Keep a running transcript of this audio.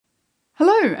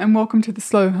Hello and welcome to the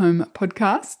Slow Home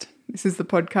podcast. This is the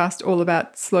podcast all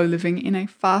about slow living in a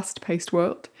fast-paced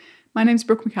world. My name's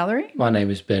Brooke McAlary. My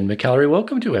name is Ben McAlary.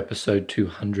 Welcome to episode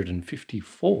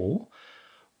 254.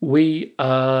 We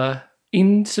are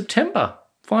in September.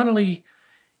 Finally,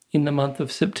 in the month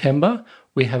of September,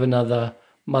 we have another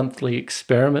monthly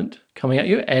experiment coming at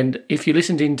you. And if you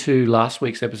listened into last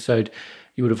week's episode,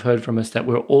 you would have heard from us that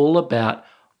we're all about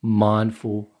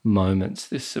mindful moments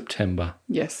this September.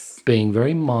 Yes. Being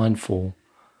very mindful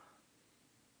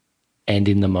and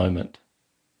in the moment.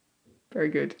 Very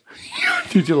good.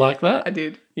 Did you like that? I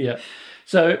did. Yeah.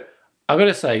 So I've got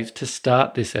to say, to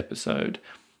start this episode,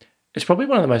 it's probably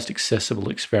one of the most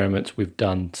accessible experiments we've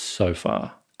done so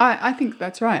far. I think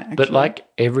that's right, actually. But like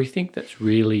everything that's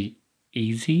really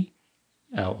easy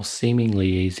or seemingly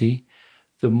easy,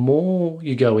 the more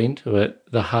you go into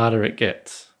it, the harder it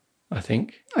gets, I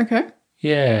think. Okay.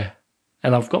 Yeah.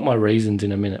 And I've got my reasons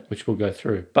in a minute, which we'll go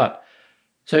through. But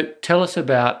so tell us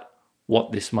about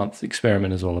what this month's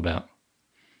experiment is all about.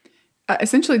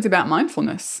 Essentially, it's about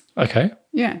mindfulness. Okay.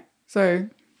 Yeah. So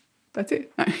that's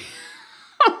it. No.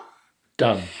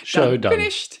 Done. Show done.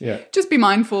 Finished. Yeah. Just be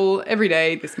mindful every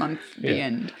day this month, Yeah. the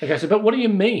end. Okay, so but what do you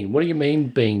mean? What do you mean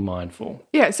being mindful?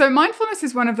 Yeah, so mindfulness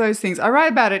is one of those things. I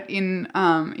write about it in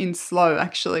Slow,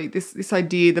 actually, this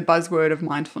idea, the buzzword of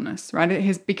mindfulness, right? It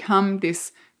has become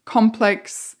this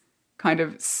complex kind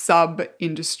of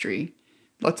sub-industry.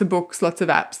 Lots of books, lots of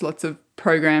apps, lots of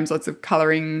programs, lots of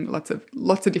colouring, lots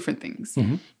of different things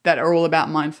that are all about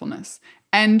mindfulness.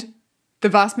 And the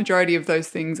vast majority of those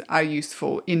things are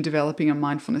useful in developing a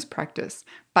mindfulness practice.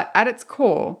 But at its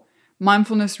core,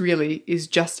 mindfulness really is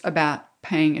just about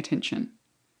paying attention.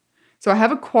 So I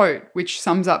have a quote which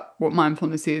sums up what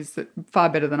mindfulness is that far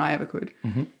better than I ever could.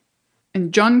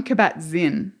 And Jon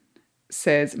Kabat-Zinn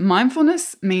says,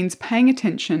 mindfulness means paying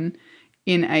attention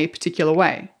in a particular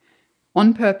way,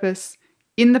 on purpose,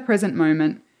 in the present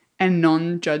moment, and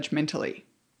non-judgmentally.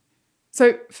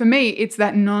 So for me, it's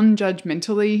that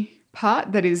non-judgmentally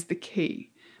part that is the key.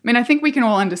 I mean, I think we can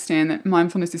all understand that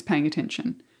mindfulness is paying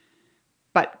attention.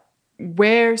 But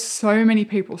where so many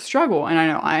people struggle, and I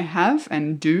know I have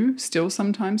and do still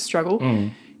sometimes struggle,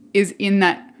 is in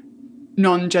that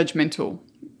non-judgmental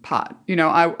part. You know,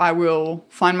 I will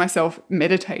find myself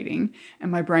meditating and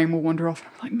my brain will wander off.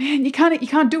 I'm like, man, you can't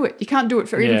do it. You can't do it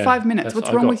for even 5 minutes.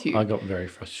 What's wrong with you? I got very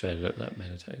frustrated at that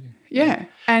meditating. Yeah.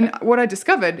 And what I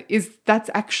discovered is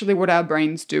that's actually what our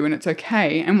brains do, and it's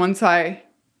okay. And once I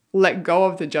let go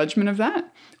of the judgment of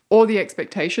that or the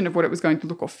expectation of what it was going to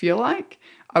look or feel like,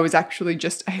 I was actually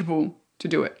just able to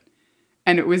do it.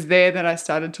 And it was there that I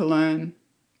started to learn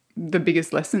the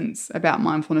biggest lessons about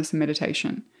mindfulness and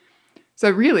meditation. So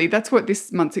really, that's what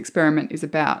this month's experiment is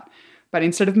about. But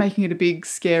instead of making it a big,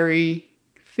 scary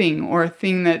thing or a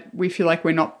thing that we feel like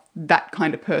we're not that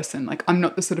kind of person, like I'm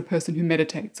not the sort of person who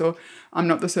meditates, or I'm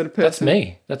not the sort of person. That's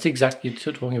me. That's exactly,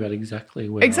 you're talking about exactly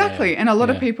where Exactly. I am. And a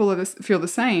lot of people feel the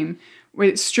same.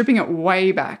 We're stripping it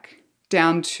way back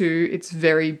down to its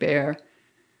very bare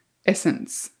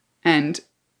essence and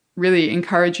really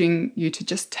encouraging you to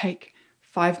just take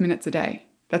 5 minutes a day.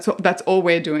 That's all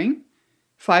we're doing.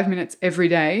 5 minutes every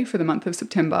day for the month of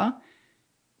September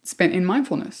spent in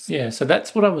mindfulness. Yeah, so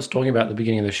that's what I was talking about at the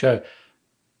beginning of the show.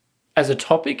 As a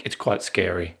topic, it's quite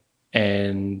scary.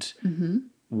 And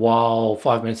while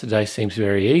 5 minutes a day seems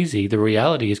very easy, the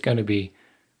reality is going to be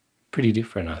pretty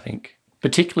different, I think,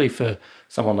 particularly for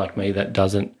someone like me that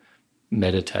doesn't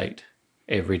meditate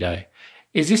every day.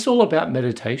 Is this all about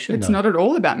meditation? It's not at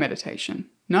all about meditation.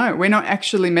 No, we're not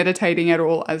actually meditating at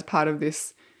all as part of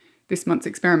this month's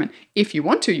experiment. If you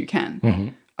want to, you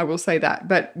can. I will say that.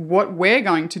 But what we're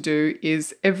going to do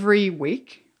is every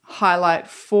week highlight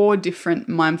 4 different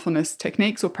mindfulness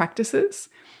techniques or practices.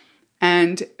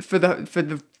 And for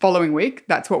the following week,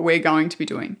 that's what we're going to be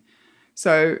doing.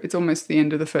 So it's almost the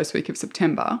end of the first week of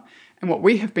September. And what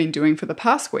we have been doing for the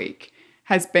past week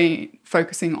has been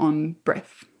focusing on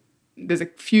breath.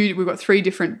 We've got 3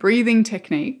 different breathing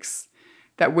techniques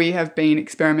that we have been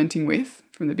experimenting with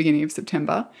from the beginning of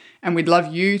September, and we'd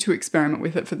love you to experiment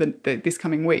with it for this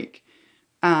coming week.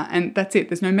 And that's it.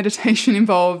 There's no meditation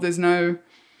involved.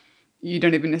 You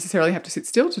don't even necessarily have to sit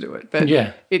still to do it. But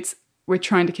we're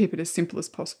trying to keep it as simple as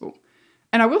possible.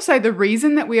 And I will say the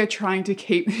reason that we are trying to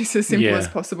keep this as simple as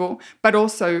possible, but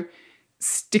also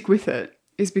stick with it,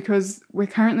 is because we're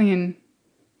currently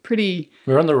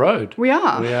we're on the road. We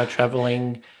are. We are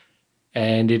travelling.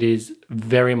 And it is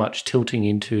very much tilting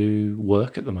into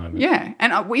work at the moment. Yeah.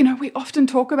 And, we often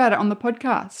talk about it on the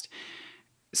podcast.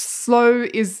 Slow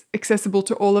is accessible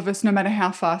to all of us no matter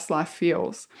how fast life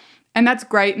feels. And that's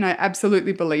great, and I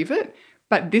absolutely believe it.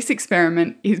 But this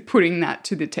experiment is putting that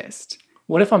to the test.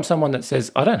 What if I'm someone that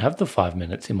says, I don't have the 5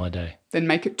 minutes in my day? Then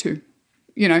make it 2.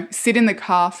 Sit in the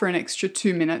car for an extra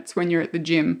 2 minutes when you're at the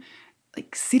gym.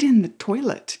 Like, sit in the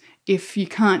toilet if you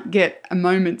can't get a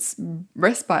moment's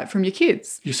respite from your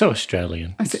kids. You're so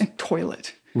Australian. I said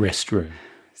toilet. Restroom.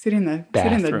 Sit in the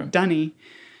dunny.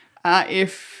 But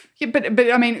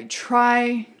I mean,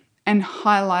 try and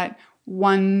highlight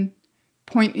one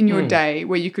point in your day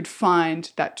where you could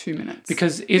find that 2 minutes.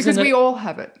 Because we all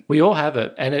have it. We all have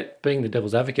it. And it being the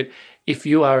devil's advocate, if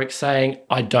you are saying,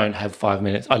 I don't have 5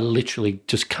 minutes, I literally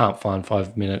just can't find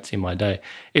 5 minutes in my day,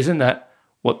 isn't that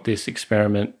what this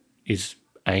experiment is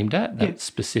aimed at, that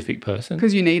specific person?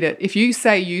 Because you need it. If you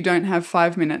say you don't have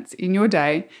 5 minutes in your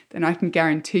day, then I can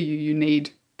guarantee you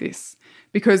need this.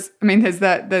 Because, I mean, there's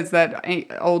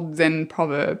that old Zen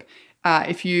proverb,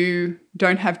 if you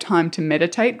don't have time to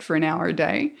meditate for an hour a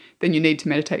day, then you need to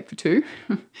meditate for 2.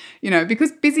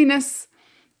 Because busyness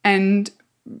and,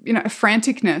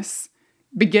 franticness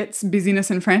begets busyness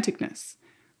and franticness.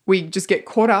 We just get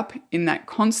caught up in that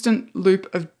constant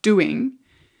loop of doing,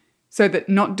 so that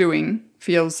not doing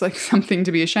feels like something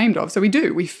to be ashamed of. So we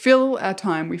do. We fill our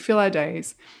time, we fill our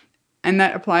days. And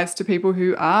that applies to people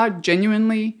who are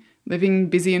genuinely living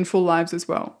busy and full lives as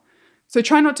well. So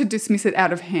try not to dismiss it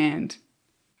out of hand,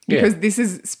 because this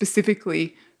is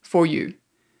specifically for you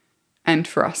and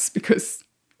for us, because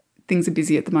things are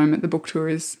busy at the moment. The book tour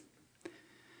is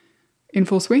in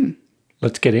full swing.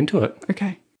 Let's get into it.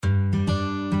 Okay.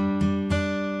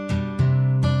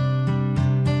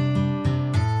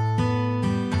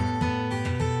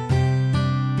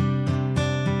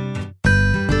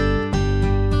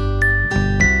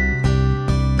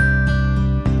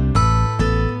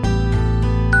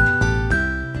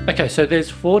 Okay, so there's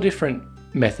 4 different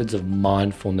methods of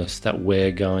mindfulness that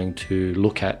we're going to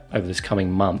look at over this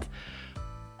coming month.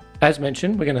 As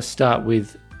mentioned, we're going to start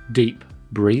with deep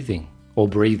breathing, or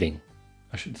breathing,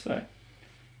 I should say.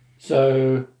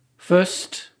 So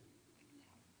first,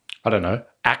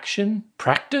 action,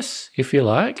 practice, if you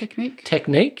like.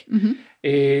 Technique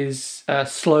is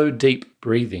slow, deep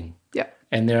breathing. Yeah.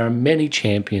 And there are many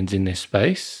champions in this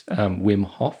space. Wim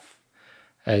Hof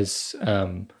has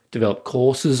developed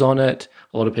courses on it.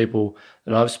 A lot of people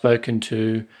that I've spoken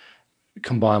to,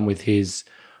 combined with his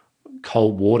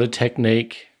cold water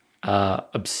technique, are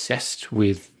obsessed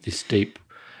with this deep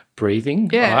breathing.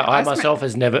 Yeah, I myself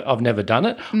I've never done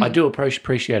it. I do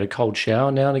appreciate a cold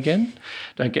shower now and again.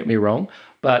 Don't get me wrong.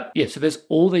 But yeah, so there's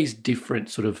all these different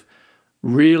sort of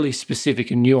really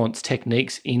specific and nuanced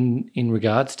techniques in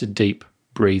regards to deep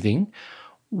breathing.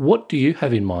 What do you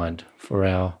have in mind for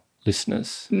our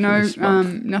listeners? No,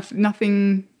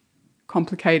 nothing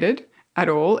complicated at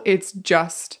all. It's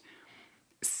just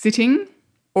sitting,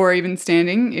 or even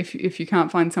standing if you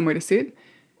can't find somewhere to sit,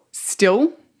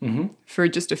 still for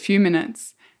just a few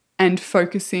minutes, and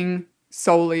focusing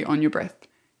solely on your breath.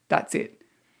 That's it.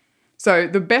 So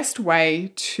the best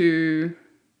way to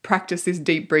practice this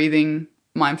deep breathing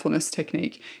mindfulness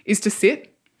technique is to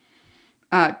sit,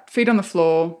 feet on the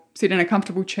floor, sit in a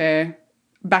comfortable chair,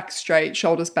 back straight,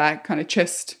 shoulders back, kind of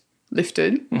chest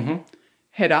lifted,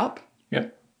 head up.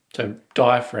 Yep. So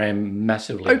diaphragm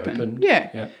massively open.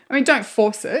 Yeah. I mean, don't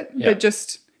force it, but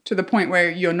just to the point where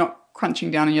you're not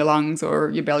crunching down on your lungs or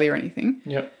your belly or anything.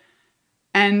 Yep.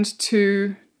 And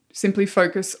to simply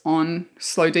focus on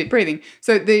slow, deep breathing.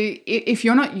 So if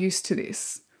you're not used to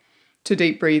this, to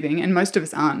deep breathing, and most of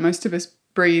us aren't, most of us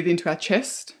breathe into our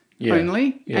chest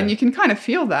only. Yeah. And you can kind of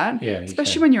feel that,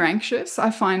 especially when you're anxious. I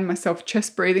find myself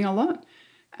chest breathing a lot,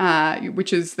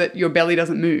 which is that your belly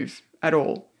doesn't move at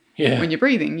all. Yeah. When you're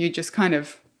breathing, you just kind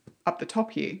of up the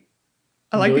top here.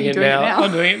 I like that you're doing it now.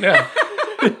 I'm doing it now.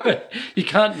 You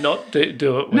can't not do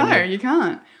it. You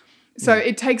can't. So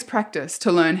it takes practice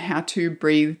to learn how to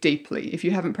breathe deeply. If you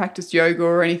haven't practiced yoga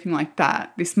or anything like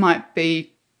that, this might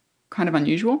be kind of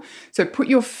unusual. So put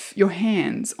your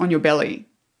hands on your belly.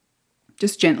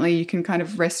 Just gently, you can kind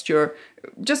of rest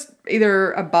just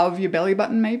either above your belly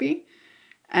button maybe,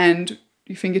 and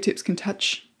your fingertips can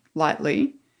touch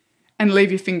lightly, and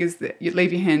leave your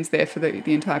hands there for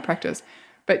the entire practice.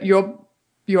 But your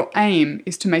aim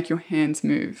is to make your hands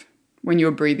move when you're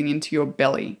breathing into your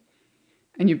belly.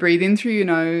 And you breathe in through your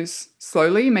nose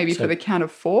slowly, maybe for the count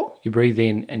of 4. You breathe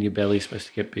in and your belly's supposed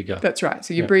to get bigger. That's right.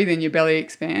 So you breathe in, your belly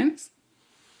expands.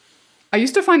 I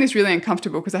used to find this really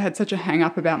uncomfortable because I had such a hang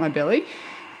up about my belly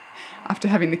after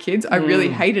having the kids. I really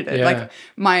hated it. Yeah. Like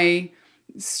my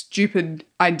stupid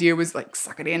idea was like,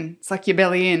 suck it in, suck your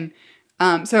belly in.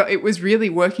 So it was really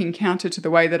working counter to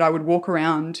the way that I would walk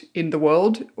around in the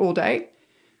world all day.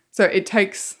 So it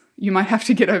takes, you might have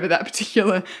to get over that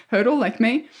particular hurdle like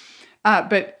me.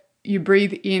 But you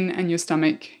breathe in and your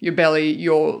stomach, your belly,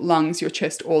 your lungs, your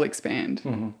chest all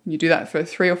expand. You do that for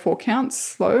 3 or 4 counts,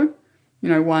 slow.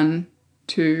 1,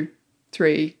 2,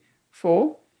 3,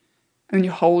 4. And then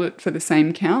you hold it for the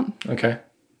same count. Okay.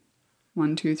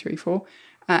 1, 2, 3, 4.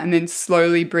 And then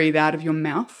slowly breathe out of your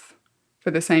mouth for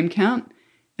the same count.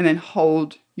 And then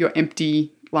hold your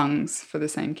empty lungs for the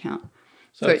same count.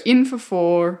 So in for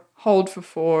 4, hold for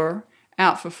 4,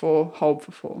 out for 4, hold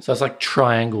for 4. So it's like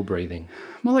triangle breathing.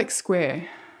 More like square.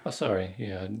 Oh, sorry.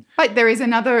 Yeah. But there is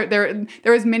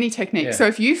there is many techniques. Yeah. So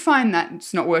if you find that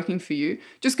it's not working for you,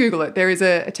 just Google it. There is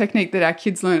a technique that our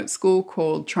kids learn at school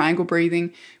called triangle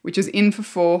breathing, which is in for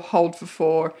 4, hold for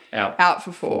 4, out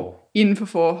for 4, in for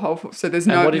 4, hold for 4. So there's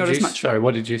not as much. Sorry,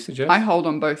 what did you suggest? I hold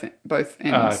on both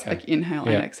ends, like inhale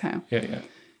and exhale. Yeah.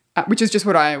 Which is just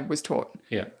what I was taught.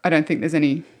 Yeah. I don't think there's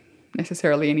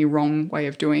necessarily any wrong way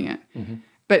of doing it.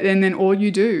 But then all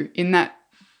you do in that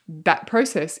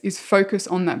process is focus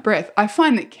on that breath. I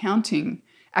find that counting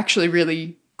actually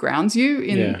really grounds you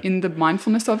in the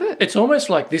mindfulness of it. It's almost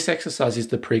like this exercise is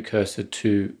the precursor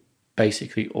to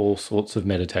basically all sorts of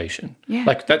meditation. Yeah.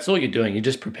 Like that's all you're doing. You're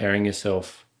just preparing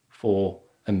yourself for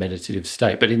a meditative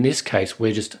state. But in this case,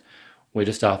 we're just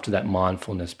after that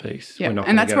mindfulness piece. Yeah.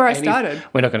 And that's where I started.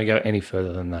 We're not going to go any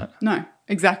further than that. No,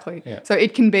 exactly. Yeah. So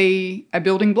it can be a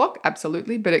building block,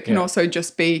 absolutely, but it can also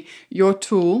just be your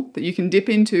tool that you can dip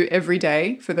into every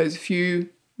day for those few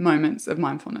moments of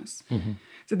mindfulness.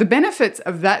 So the benefits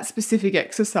of that specific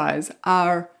exercise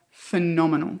are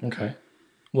phenomenal. Okay.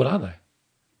 What are they?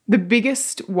 The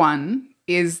biggest one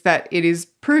is that it is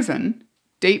proven,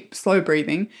 deep, slow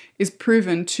breathing is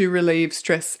proven to relieve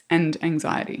stress and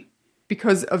anxiety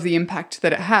because of the impact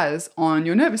that it has on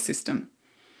your nervous system,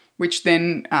 which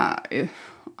then,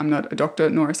 I'm not a doctor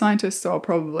nor a scientist, so I'll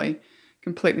probably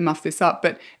completely muff this up,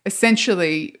 but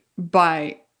essentially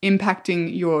by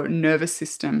impacting your nervous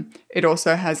system, it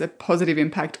also has a positive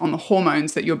impact on the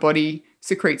hormones that your body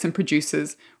secretes and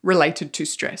produces related to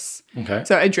stress. Okay.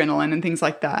 So adrenaline and things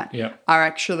like that are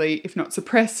actually, if not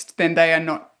suppressed, then they are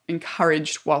not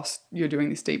encouraged whilst you're doing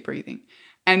this deep breathing.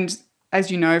 And as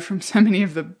you know from so many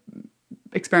of the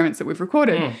experiments that we've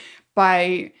recorded,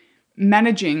 by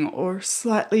managing or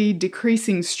slightly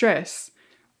decreasing stress,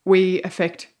 we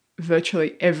affect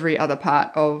virtually every other part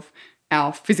of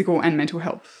our physical and mental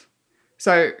health.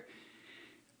 So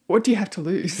what do you have to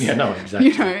lose? Yeah, no,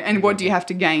 exactly. And what do you have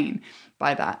to gain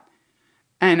by that?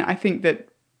 And I think that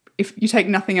if you take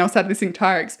nothing else out of this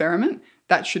entire experiment,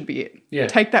 that should be it. Yeah.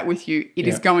 Take that with you. It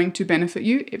is going to benefit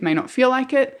you. It may not feel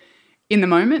like it in the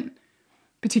moment,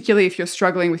 particularly if you're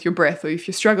struggling with your breath or if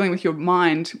you're struggling with your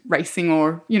mind racing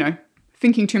or,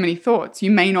 thinking too many thoughts.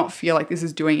 You may not feel like this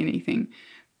is doing anything,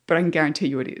 but I can guarantee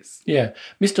you it is. Yeah.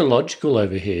 Mr. Logical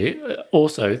over here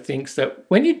also thinks that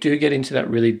when you do get into that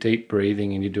really deep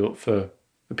breathing and you do it for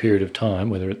a period of time,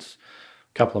 whether it's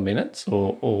a couple of minutes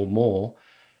or more,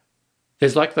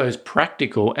 there's like those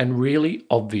practical and really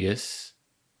obvious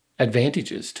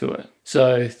advantages to it.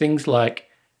 So things like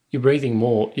you're breathing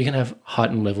more, you can have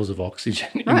heightened levels of oxygen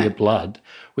in your blood,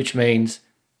 which means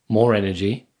more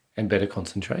energy and better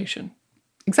concentration.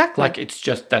 Exactly. Like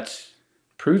that's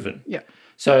proven. Yeah.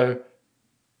 So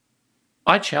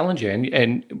I challenge you,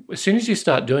 and as soon as you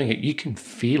start doing it, you can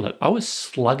feel it. I was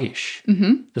sluggish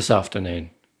this afternoon.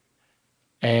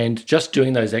 And just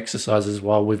doing those exercises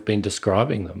while we've been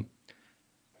describing them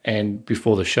and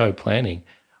before the show planning,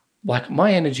 like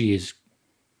my energy is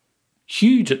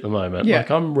huge at the moment. Yeah.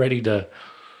 Like I'm ready to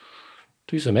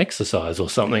do some exercise or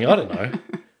something. I don't know.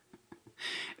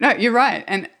 No, you're right.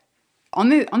 And on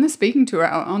the speaking tour,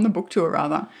 on the book tour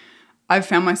rather, I've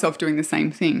found myself doing the same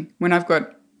thing. When I've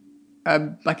got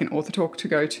like an author talk to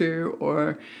go to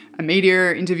or a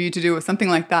media interview to do or something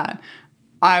like that,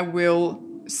 I will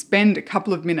spend a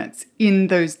couple of minutes in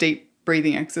those deep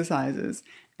breathing exercises.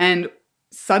 And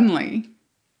suddenly,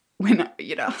 when,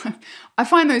 I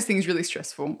find those things really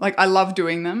stressful. Like I love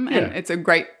doing them and it's a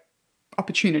great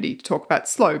opportunity to talk about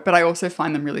slow, but I also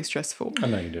find them really stressful. I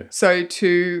know you do. So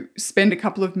to spend a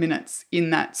couple of minutes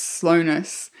in that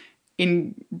slowness,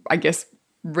 in, I guess,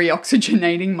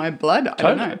 reoxygenating my blood, I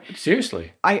don't know.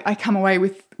 Seriously. I come away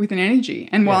with an energy.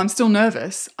 And while I'm still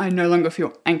nervous, I no longer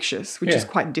feel anxious, which is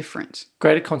quite different.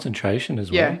 Greater concentration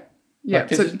as well. Yeah.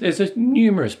 Like there's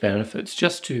numerous benefits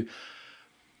just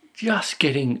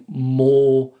getting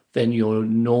more than your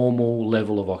normal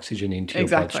level of oxygen into your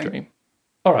bloodstream.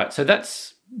 All right, so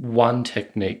that's one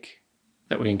technique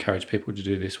that we encourage people to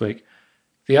do this week.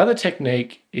 The other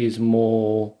technique is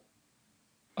more,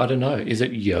 I don't know, is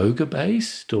it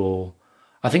yoga-based or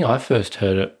I think I first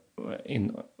heard it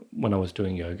when I was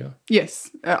doing yoga. Yes,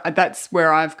 that's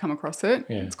where I've come across it.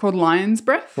 Yeah. It's called Lion's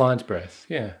Breath. Lion's breath,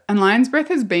 yeah. And Lion's Breath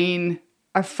has been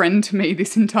a friend to me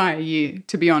this entire year,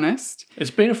 to be honest. It's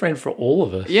been a friend for all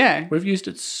of us. Yeah. We've used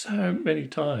it so many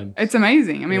times. It's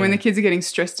amazing. I mean, when the kids are getting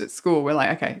stressed at school, we're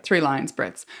like, okay, 3 lion's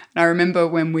breaths. And I remember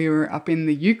when we were up in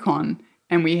the Yukon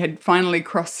and we had finally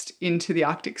crossed into the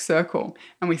Arctic Circle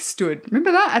and we stood.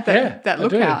 Remember that at that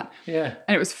lookout? Yeah.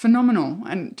 And it was phenomenal.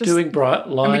 And just Doing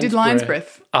we did lion's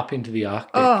breath up into the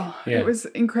Arctic. Oh, it was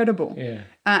incredible. Yeah.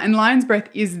 And lion's breath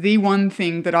is the one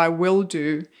thing that I will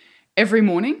do every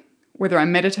morning. Whether I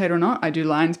meditate or not, I do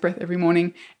lion's breath every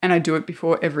morning and I do it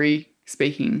before every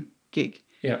speaking gig.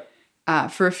 Yeah.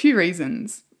 For a few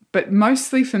reasons, but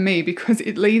mostly for me because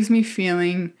it leaves me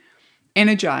feeling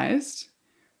energized,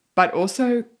 but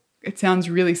also, it sounds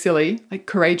really silly, like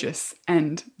courageous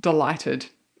and delighted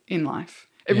in life.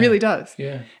 It really does.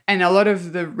 Yeah. And a lot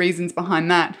of the reasons behind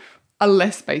that are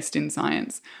less based in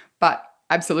science, but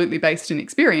absolutely based in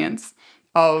experience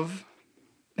of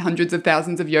hundreds of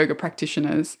thousands of yoga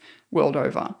practitioners world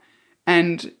over.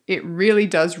 And it really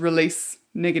does release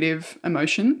negative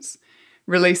emotions,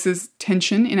 releases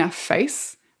tension in our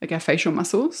face, like our facial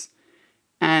muscles.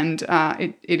 And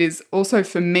it is also,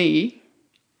 for me,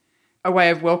 a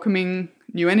way of welcoming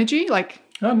new energy. Like,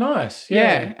 oh, nice.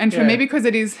 Yeah. And for me, because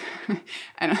it is,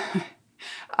 and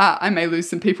I may lose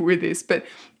some people with this, but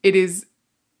it is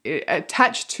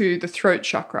attached to the throat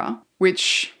chakra,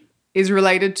 which is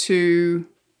related to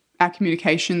our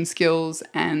communication skills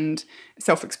and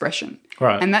self-expression.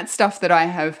 Right. And that's stuff that I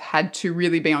have had to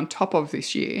really be on top of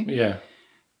this year. Yeah.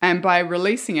 And by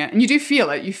releasing it, and you do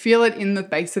feel it in the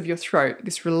base of your throat,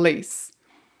 this release,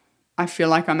 I feel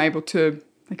like I'm able to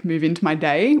like move into my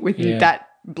day with that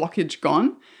blockage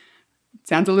gone. It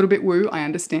sounds a little bit woo, I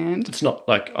understand. It's not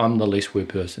like I'm the least woo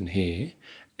person here,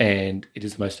 and it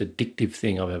is the most addictive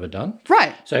thing I've ever done.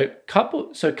 Right. So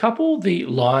couple the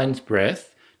lion's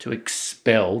breath to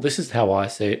expel, this is how I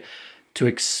see it, to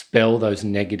expel those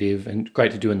negative, and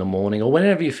great to do in the morning or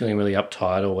whenever you're feeling really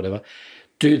uptight or whatever.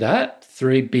 Do that,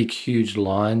 3 big, huge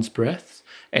lion's breaths,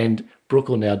 and Brooke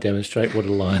will now demonstrate what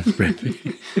a lion's breath is.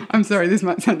 I'm sorry, this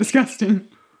might sound disgusting.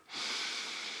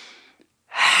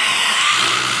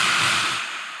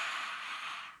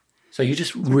 So you're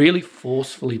just really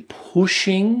forcefully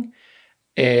pushing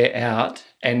air out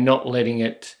and not letting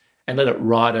it, and let it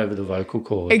ride over the vocal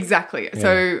cord. Exactly. Yeah.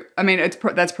 So, I mean,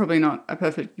 that's probably not a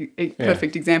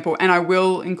perfect example. And I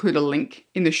will include a link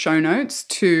in the show notes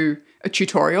to a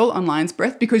tutorial on lion's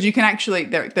breath, because you can actually,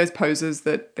 there's poses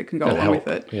that can go along with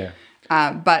it. Yeah.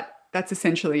 But that's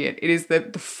essentially it. It is the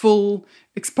full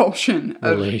expulsion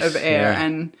of air. Yeah.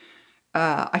 And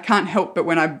I can't help but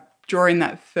when I draw in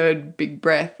that third big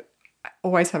breath, I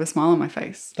always have a smile on my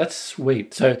face. That's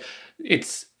sweet. So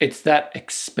it's that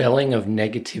expelling of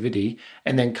negativity,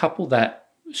 and then couple that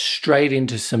straight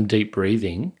into some deep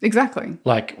breathing. Exactly.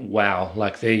 Like, wow,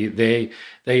 like there you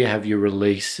have your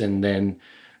release, and then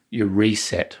your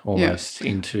reset almost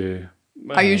into...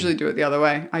 I usually do it the other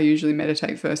way. I usually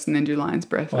meditate first and then do lion's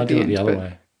breath at the end. I do it the other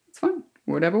way. It's fine.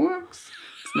 Whatever works.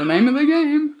 It's the name of the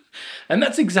game. And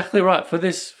that's exactly right. For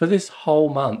this whole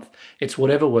month, it's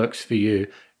whatever works for you.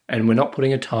 And we're not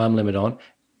putting a time limit on.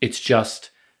 It's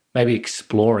just maybe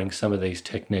exploring some of these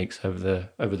techniques over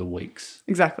the weeks.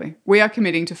 Exactly. We are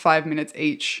committing to 5 minutes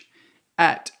each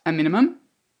at a minimum,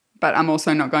 but I'm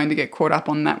also not going to get caught up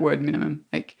on that word minimum.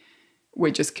 Like,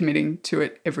 we're just committing to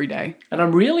it every day. And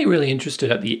I'm really, really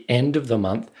interested at the end of the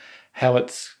month how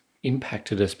it's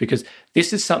impacted us, because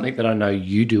this is something that I know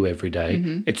you do every day.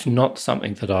 Mm-hmm. It's not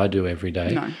something that I do every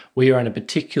day. No. We are in a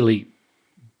particularly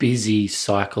busy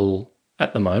cycle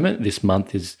at the moment. This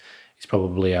month is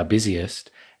probably our busiest.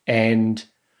 And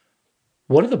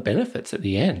what are the benefits at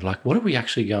the end? Like, what are we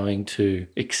actually going to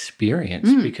experience?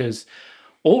 Because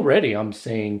already I'm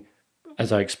seeing,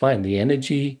 as I explained, the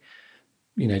energy,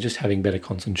 just having better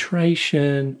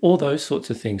concentration, all those sorts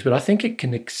of things. But I think it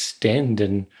can extend,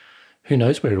 and who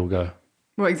knows where it'll go.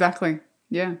 Well, exactly.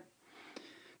 Yeah.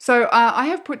 So I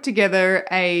have put together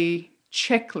a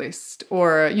checklist,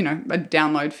 or, a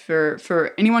download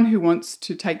for anyone who wants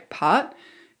to take part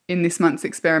in this month's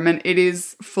experiment. It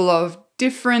is full of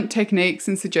different techniques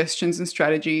and suggestions and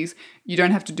strategies. You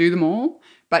don't have to do them all,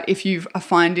 but if you are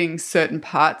finding certain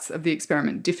parts of the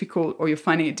experiment difficult, or you're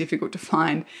finding it difficult to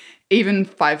find even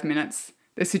 5 minutes,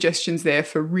 there's suggestions there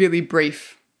for really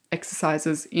brief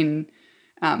exercises in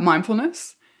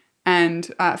mindfulness.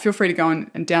 And feel free to go and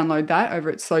download that over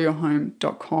at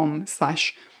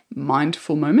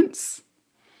slowyourhome.com/mindfulmoments.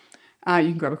 You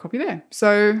can grab a copy there.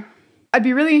 So I'd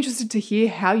be really interested to hear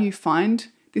how you find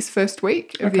this first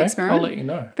week of the Okay, experiment. I'll let you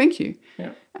know. Thank you.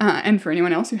 Yeah. And for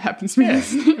anyone else who happens to be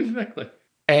listening. Exactly.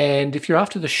 And if you're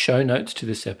after the show notes to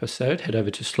this episode, head over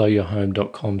to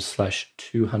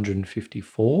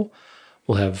slowyourhome.com/254.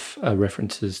 We'll have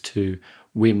references to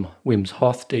Wim's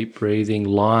Hof deep breathing,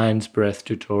 Lion's breath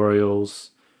tutorials,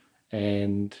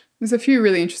 and there's a few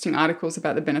really interesting articles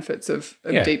about the benefits of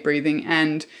deep breathing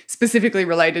and specifically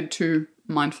related to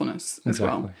mindfulness as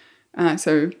well.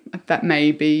 So that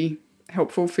may be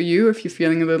helpful for you if you're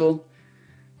feeling a little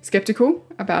skeptical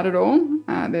about it all.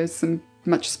 There's some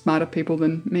much smarter people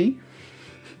than me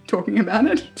talking about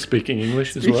it. Speaking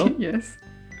English as well. Yes.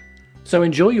 So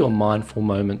enjoy your Mindful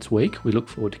Moments week. We look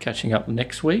forward to catching up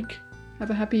next week. Have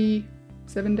a happy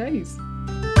 7 days.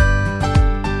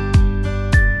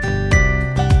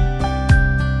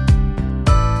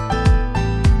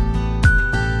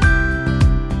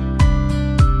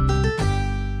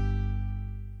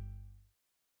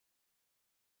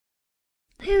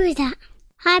 Who is that?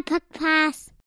 Hi, Puck.